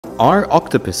Are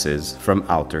octopuses from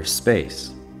outer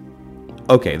space?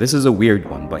 Okay, this is a weird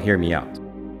one, but hear me out.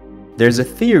 There's a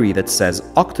theory that says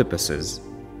octopuses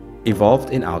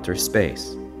evolved in outer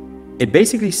space. It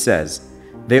basically says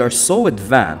they are so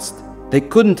advanced they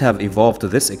couldn't have evolved to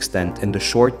this extent in the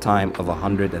short time of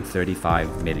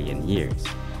 135 million years.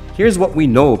 Here's what we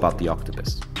know about the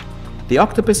octopus. The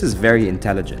octopus is very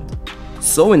intelligent.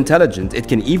 So intelligent it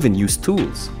can even use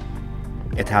tools.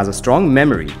 It has a strong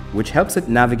memory which helps it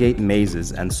navigate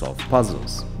mazes and solve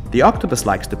puzzles. The octopus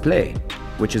likes to play,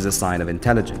 which is a sign of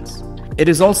intelligence. It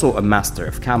is also a master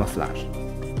of camouflage.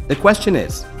 The question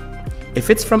is, if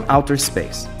it's from outer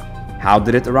space, how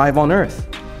did it arrive on Earth?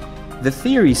 The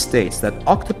theory states that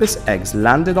octopus eggs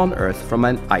landed on Earth from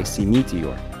an icy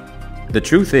meteor. The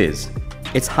truth is,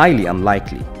 it's highly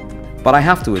unlikely, but I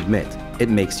have to admit, it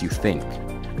makes you think.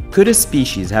 Could a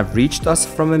species have reached us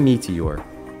from a meteor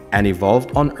and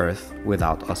evolved on Earth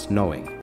without us knowing?